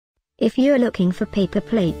If you're looking for paper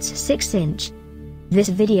plates 6-inch, this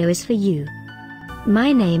video is for you.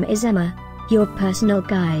 My name is Emma, your personal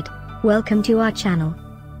guide. Welcome to our channel.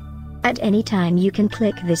 At any time you can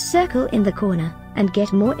click this circle in the corner, and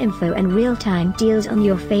get more info and real-time deals on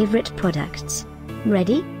your favorite products.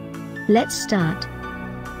 Ready? Let's start.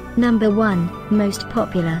 Number 1, Most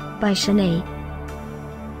Popular, by Chinet.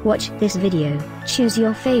 Watch this video, choose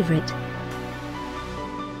your favorite.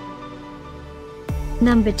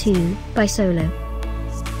 Number 2, by Solo.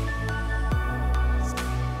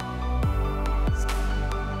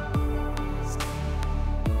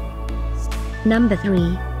 Number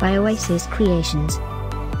 3, by Oasis Creations.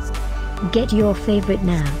 Get your favorite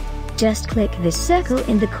now. Just click this circle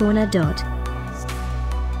in the corner dot.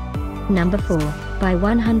 Number 4, by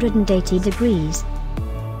 180 Degrees.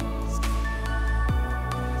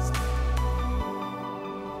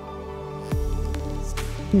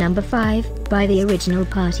 Number 5, by the Original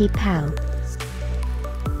Party Pal.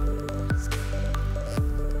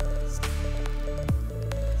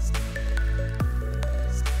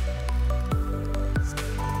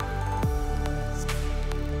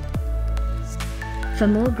 For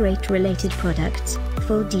more great related products,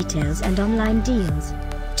 full details and online deals,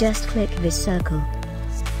 just click this circle.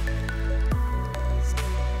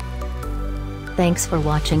 Thanks for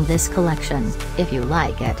watching this collection. If you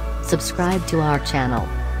like it, subscribe to our channel.